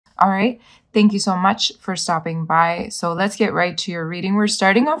All right. Thank you so much for stopping by. So let's get right to your reading. We're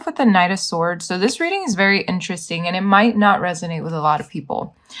starting off with the Knight of Swords. So this reading is very interesting and it might not resonate with a lot of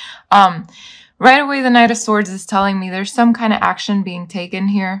people. Right away, the Knight of Swords is telling me there's some kind of action being taken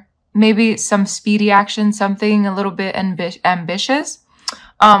here. Maybe some speedy action, something a little bit ambitious.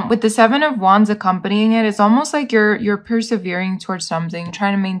 With the Seven of Wands accompanying it, it's almost like you're persevering towards something,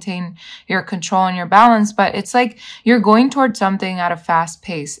 trying to maintain your control and your balance, but it's like you're going towards something at a fast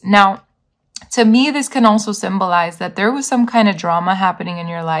pace. Now, to me, this can also symbolize that there was some kind of drama happening in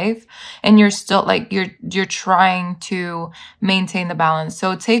your life and you're still like, you're trying to maintain the balance.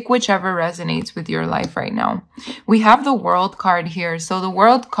 So take whichever resonates with your life right now. We have the World card here. So the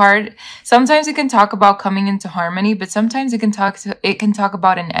World card, sometimes it can talk about coming into harmony, but sometimes it can talk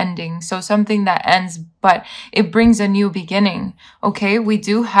about an ending. So something that ends, but it brings a new beginning. Okay. We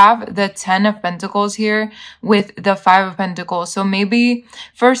do have the 10 of Pentacles here with the 5 of Pentacles. So maybe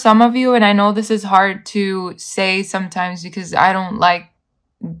for some of you, and I know this is hard to say sometimes because I don't like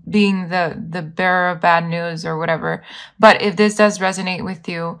being the bearer of bad news or whatever. But if this does resonate with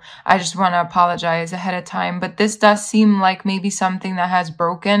you, I just want to apologize ahead of time. But this does seem like maybe something that has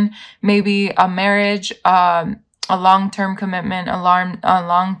broken, maybe a marriage, a long-term commitment, a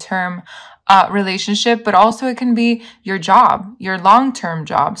long-term relationship, but also it can be your job, your long-term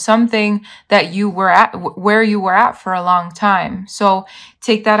job, something that you were at, where you were at for a long time. So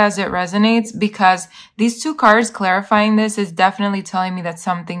take that as it resonates, because these two cards clarifying this is definitely telling me that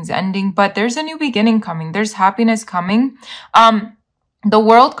something's ending, but there's a new beginning coming. There's happiness coming. The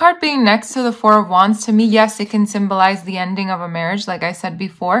World card being next to the Four of Wands, to me, yes, it can symbolize the ending of a marriage, like I said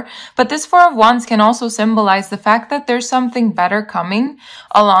before. But this Four of Wands can also symbolize the fact that there's something better coming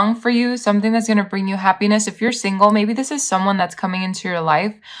along for you, something that's going to bring you happiness. If you're single, maybe this is someone that's coming into your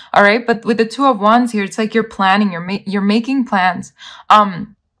life. All right. But with the Two of Wands here, it's like you're planning, you're making plans.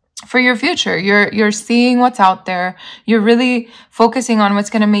 For your future, you're seeing what's out there. You're really focusing on what's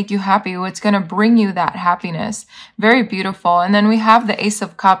going to make you happy, what's going to bring you that happiness. Very beautiful. And then we have the Ace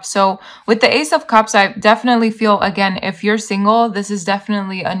of Cups. So with the Ace of Cups, I definitely feel, again, if you're single, this is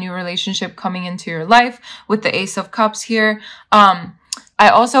definitely a new relationship coming into your life with the Ace of Cups here. I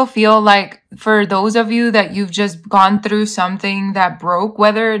also feel like for those of you that you've just gone through something that broke,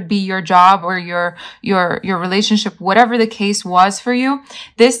 whether it be your job or your relationship, whatever the case was for you,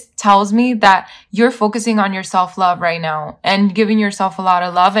 this tells me that you're focusing on your self-love right now and giving yourself a lot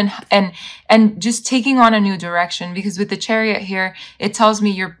of love and just taking on a new direction. Because with the Chariot here, it tells me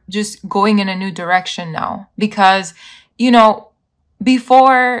you're just going in a new direction now. Because, you know,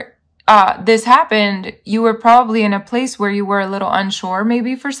 before this happened, you were probably in a place where you were a little unsure,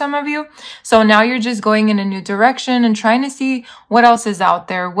 maybe for some of you. So now you're just going in a new direction and trying to see what else is out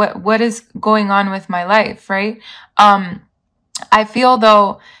there. What is going on with my life, right? I feel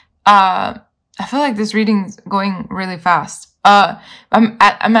though, I feel like this reading's going really fast. I'm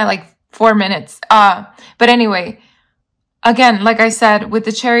at like 4 minutes. But anyway, again, like I said, with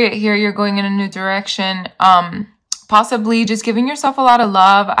the Chariot here, you're going in a new direction. Possibly just giving yourself a lot of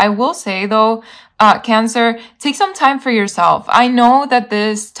love. I will say though, Cancer, take some time for yourself. I know that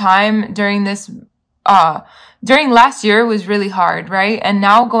this time during last year was really hard, right? And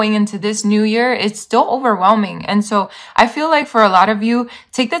now going into this new year, it's still overwhelming. And so I feel like for a lot of you,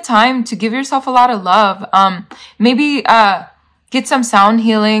 take the time to give yourself a lot of love. Maybe, get some sound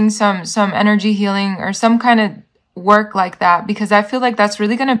healing, some energy healing, or some kind of work like that, because I feel like that's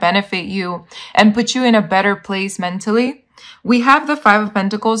really going to benefit you and put you in a better place mentally. We have the 5 of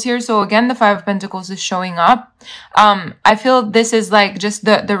Pentacles here. So again, the 5 of Pentacles is showing up. I feel this is like just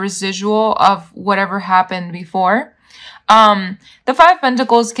the residual of whatever happened before. The 5 of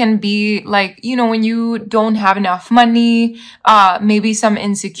Pentacles can be like, you know, when you don't have enough money, maybe some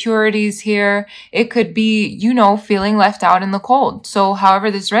insecurities here. It could be, you know, feeling left out in the cold. So however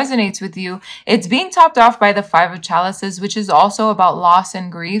this resonates with you, it's being topped off by the 5 of Chalices, which is also about loss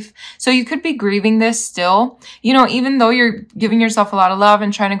and grief. So you could be grieving this still, you know, even though you're giving yourself a lot of love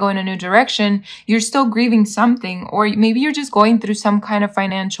and trying to go in a new direction, you're still grieving something, or maybe you're just going through some kind of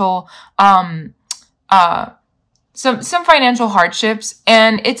financial, some financial hardships,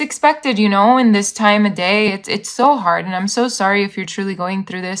 and it's expected, you know, in this time of day. It's so hard, and I'm so sorry if you're truly going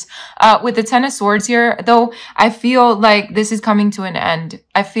through this. With the 10 of Swords here, though, I feel like this is coming to an end.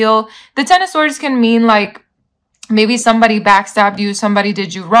 I feel the 10 of Swords can mean like maybe somebody backstabbed you, somebody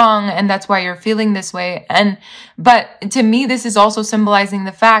did you wrong, and that's why you're feeling this way. But to me, this is also symbolizing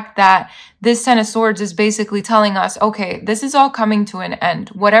the fact that this Ten of Swords is basically telling us, okay, this is all coming to an end.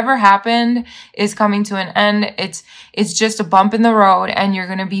 Whatever happened is coming to an end. It's just a bump in the road and you're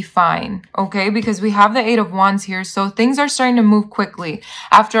going to be fine. Okay. Because we have the Eight of Wands here. So things are starting to move quickly.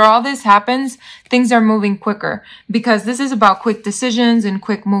 After all this happens, things are moving quicker because this is about quick decisions and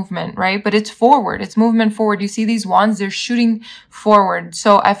quick movement, right? But it's forward. It's movement forward. You see these wands, they're shooting forward.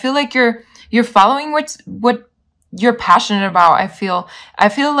 So I feel like you're following what you're passionate about. I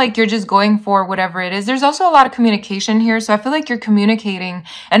feel like you're just going for whatever it is. There's also a lot of communication here. So I feel like you're communicating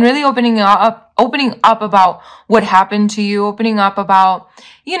and really opening up about what happened to you, opening up about,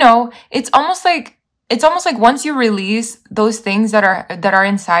 it's almost like once you release those things that are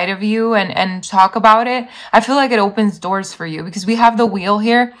inside of you and talk about it, I feel like it opens doors for you because we have the Wheel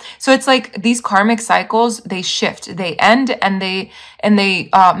here. So it's like these karmic cycles, they shift, they end, and they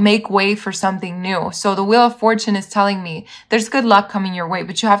make way for something new. So the Wheel of Fortune is telling me there's good luck coming your way,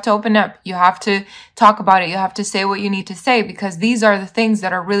 but you have to open up. You have to talk about it. You have to say what you need to say because these are the things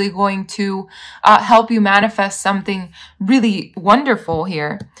that are really going to help you manifest something really wonderful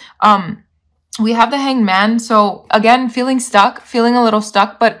here. We have the Hanged Man. So again, feeling a little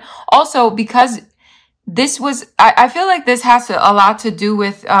stuck, but also because this was, I feel like this has a lot to do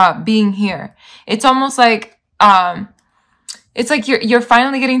with being here. It's almost like, it's like you're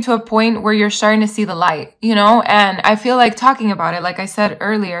finally getting to a point where you're starting to see the light, and I feel like talking about it, like I said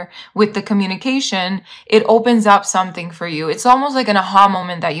earlier, with the communication, it opens up something for you. It's almost like an aha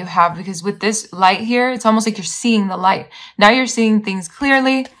moment that you have because with this light here, it's almost like you're seeing the light. Now you're seeing things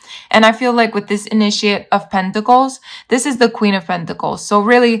clearly. And I feel like with this Initiate of Pentacles, this is the Queen of Pentacles. So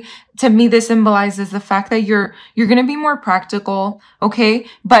really, to me, this symbolizes the fact that you're going to be more practical, okay?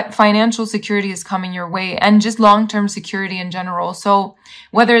 But financial security is coming your way and just long-term security in general. So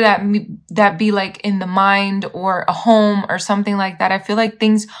whether that be like in the mind or a home or something like that, I feel like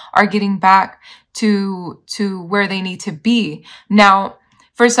things are getting back to where they need to be. Now,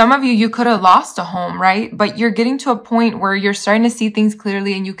 for some of you, you could have lost a home, right? But you're getting to a point where you're starting to see things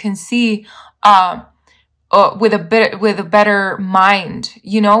clearly and you can see, with a better mind,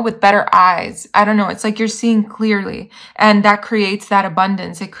 with better eyes. I don't know. It's like you're seeing clearly and that creates that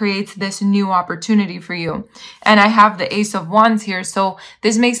abundance. It creates this new opportunity for you. And I have the Ace of Wands here. So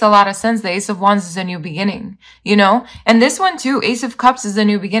this makes a lot of sense. The Ace of Wands is a new beginning, and this one too, Ace of Cups is a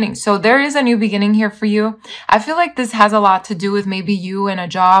new beginning. So there is a new beginning here for you. I feel like this has a lot to do with maybe you and a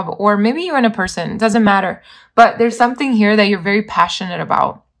job or maybe you and a person. It doesn't matter, but there's something here that you're very passionate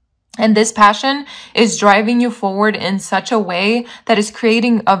about. And this passion is driving you forward in such a way that is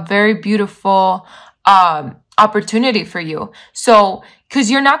creating a very beautiful opportunity for you. So, because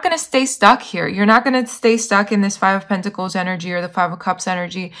you're not going to stay stuck here. You're not going to stay stuck in this Five of Pentacles energy or the Five of Cups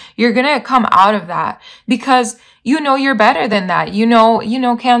energy. You're going to come out of that because you're better than that.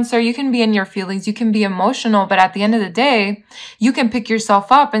 Cancer, you can be in your feelings. You can be emotional, but at the end of the day, you can pick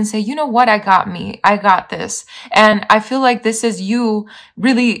yourself up and say, you know what? I got me. I got this. And I feel like this is you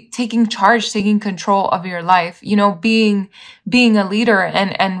really taking charge, taking control of your life, being a leader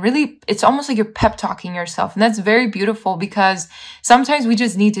and really, it's almost like you're pep talking yourself. And that's very beautiful because sometimes we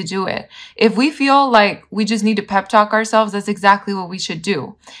just need to do it. If we feel like we just need to pep talk ourselves, that's exactly what we should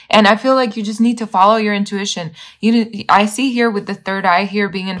do. And I feel like you just need to follow your intuition. I see here with the third eye here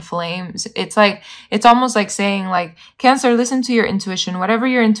being in flames. It's almost like saying like, Cancer, listen to your intuition. Whatever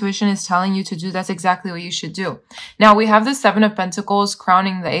your intuition is telling you to do, that's exactly what you should do. Now we have the Seven of Pentacles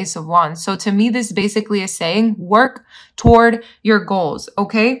crowning the Ace of Wands. So to me, this basically is saying work toward your goals.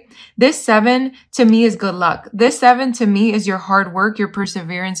 Okay. This 7 to me is good luck. This 7 to me is your hard work, your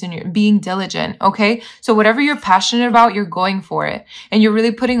perseverance, and your being diligent. Okay. So whatever you're passionate about, you're going for it and you're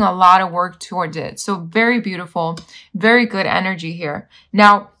really putting a lot of work towards it. So very beautiful, very good energy here.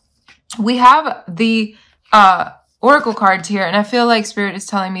 Now we have the, Oracle cards here, and I feel like Spirit is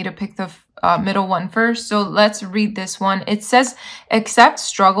telling me to pick the middle one first. So let's read this one. It says, accept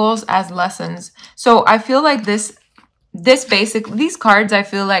struggles as lessons. So I feel like these cards I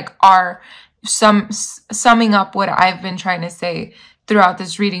feel like are summing up what I've been trying to say throughout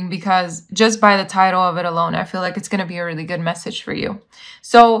this reading, because just by the title of it alone, I feel like it's going to be a really good message for you.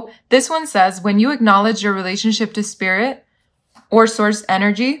 So this one says, when you acknowledge your relationship to Spirit or source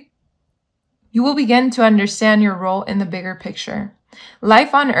energy, you will begin to understand your role in the bigger picture.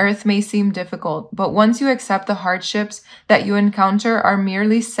 Life on earth may seem difficult, but once you accept the hardships that you encounter are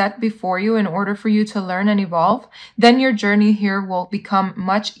merely set before you in order for you to learn and evolve, then your journey here will become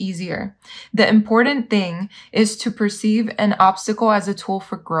much easier. The important thing is to perceive an obstacle as a tool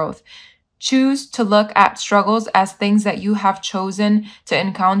for growth. Choose to look at struggles as things that you have chosen to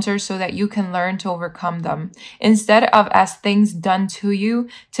encounter so that you can learn to overcome them, instead of as things done to you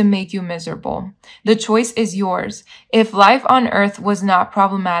to make you miserable. The choice is yours. If life on earth was not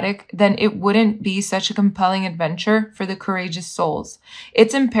problematic, then it wouldn't be such a compelling adventure for the courageous souls.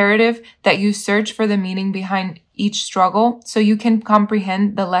 It's imperative that you search for the meaning behind each struggle so you can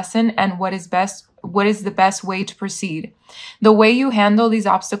comprehend the lesson and what is the best way to proceed. The way you handle these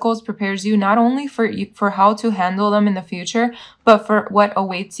obstacles prepares you not only for how to handle them in the future, but for what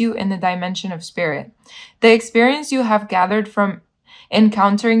awaits you in the dimension of spirit. The experience you have gathered from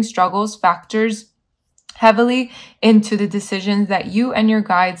encountering struggles factors heavily into the decisions that you and your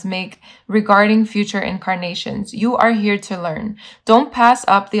guides make regarding future incarnations. You are here to learn. Don't pass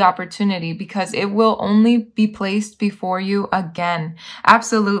up the opportunity because it will only be placed before you again.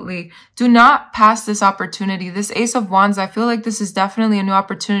 Absolutely. Do not pass this opportunity. This Ace of Wands, I feel like this is definitely a new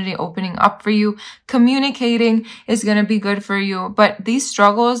opportunity opening up for you. Communicating is going to be good for you, but these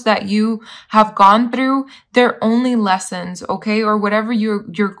struggles that you have gone through, they're only lessons, okay? Or whatever you're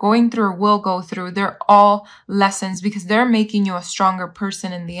going through or will go through, they're all lessons because they're making you a stronger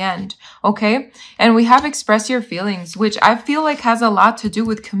person in the end, okay? And we have express your feelings, which I feel like has a lot to do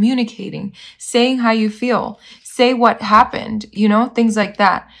with communicating, saying how you feel, say what happened, things like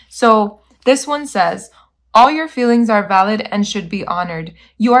that. So this one says, all your feelings are valid and should be honored.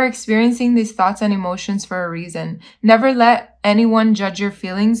 You are experiencing these thoughts and emotions for a reason. Never let anyone judge your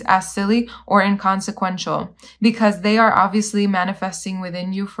feelings as silly or inconsequential, because they are obviously manifesting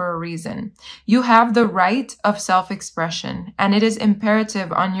within you for a reason. You have the right of self-expression, and it is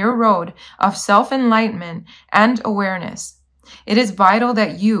imperative on your road of self-enlightenment and awareness. It is vital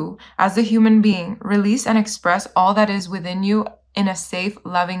that you, as a human being, release and express all that is within you in a safe,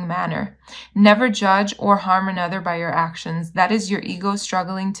 loving manner. Never judge or harm another by your actions. That is your ego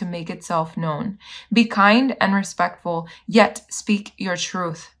struggling to make itself known. Be kind and respectful, yet speak your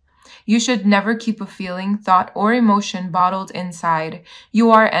truth. You should never keep a feeling, thought, or emotion bottled inside.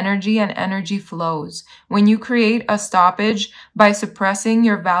 You are energy and energy flows. When you create a stoppage by suppressing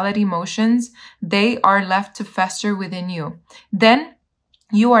your valid emotions, they are left to fester within you. Then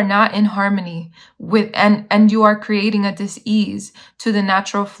you are not in harmony with, and you are creating a dis-ease to the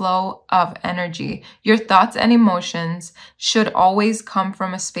natural flow of energy. Your thoughts and emotions should always come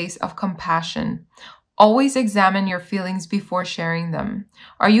from a space of compassion. Always examine your feelings before sharing them.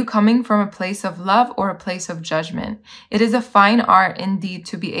 Are you coming from a place of love or a place of judgment? It is a fine art indeed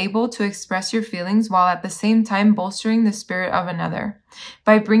to be able to express your feelings while at the same time bolstering the spirit of another.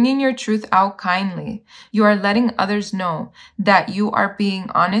 By bringing your truth out kindly, you are letting others know that you are being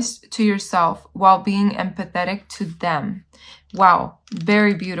honest to yourself while being empathetic to them. Wow,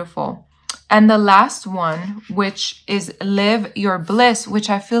 very beautiful. And the last one, which is Live Your Bliss, which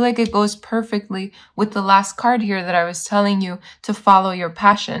I feel like it goes perfectly with the last card here that I was telling you to follow your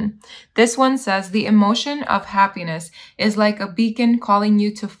passion. This one says, the emotion of happiness is like a beacon calling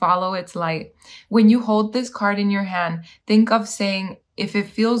you to follow its light. When you hold this card in your hand, think of saying, if it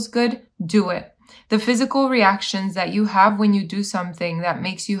feels good, do it. The physical reactions that you have when you do something that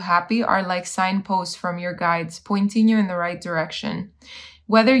makes you happy are like signposts from your guides pointing you in the right direction.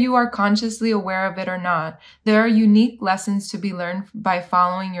 Whether you are consciously aware of it or not, there are unique lessons to be learned by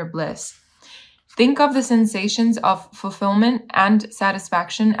following your bliss. Think of the sensations of fulfillment and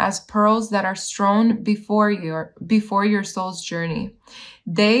satisfaction as pearls that are strewn before your soul's journey.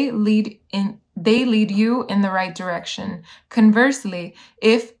 They lead you in the right direction. Conversely,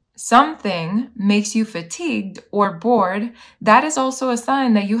 if something makes you fatigued or bored, that is also a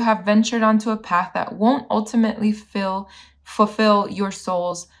sign that you have ventured onto a path that won't ultimately fulfill your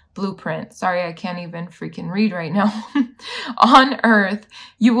soul's blueprint. Sorry, I can't even freaking read right now. On earth,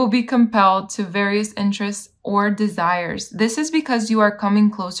 you will be compelled to various interests or desires. This is because you are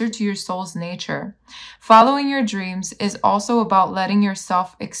coming closer to your soul's nature. Following your dreams is also about letting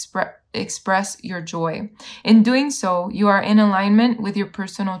yourself express your joy. In doing so, you are in alignment with your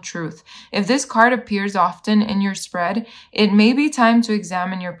personal truth. If this card appears often in your spread, it may be time to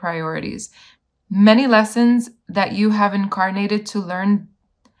examine your priorities. Many lessons that you have incarnated to learn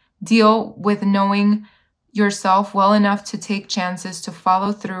deal with knowing yourself well enough to take chances to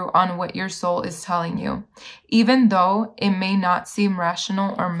follow through on what your soul is telling you, even though it may not seem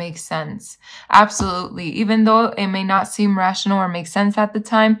rational or make sense. Absolutely. Even though it may not seem rational or make sense at the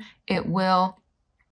time, it will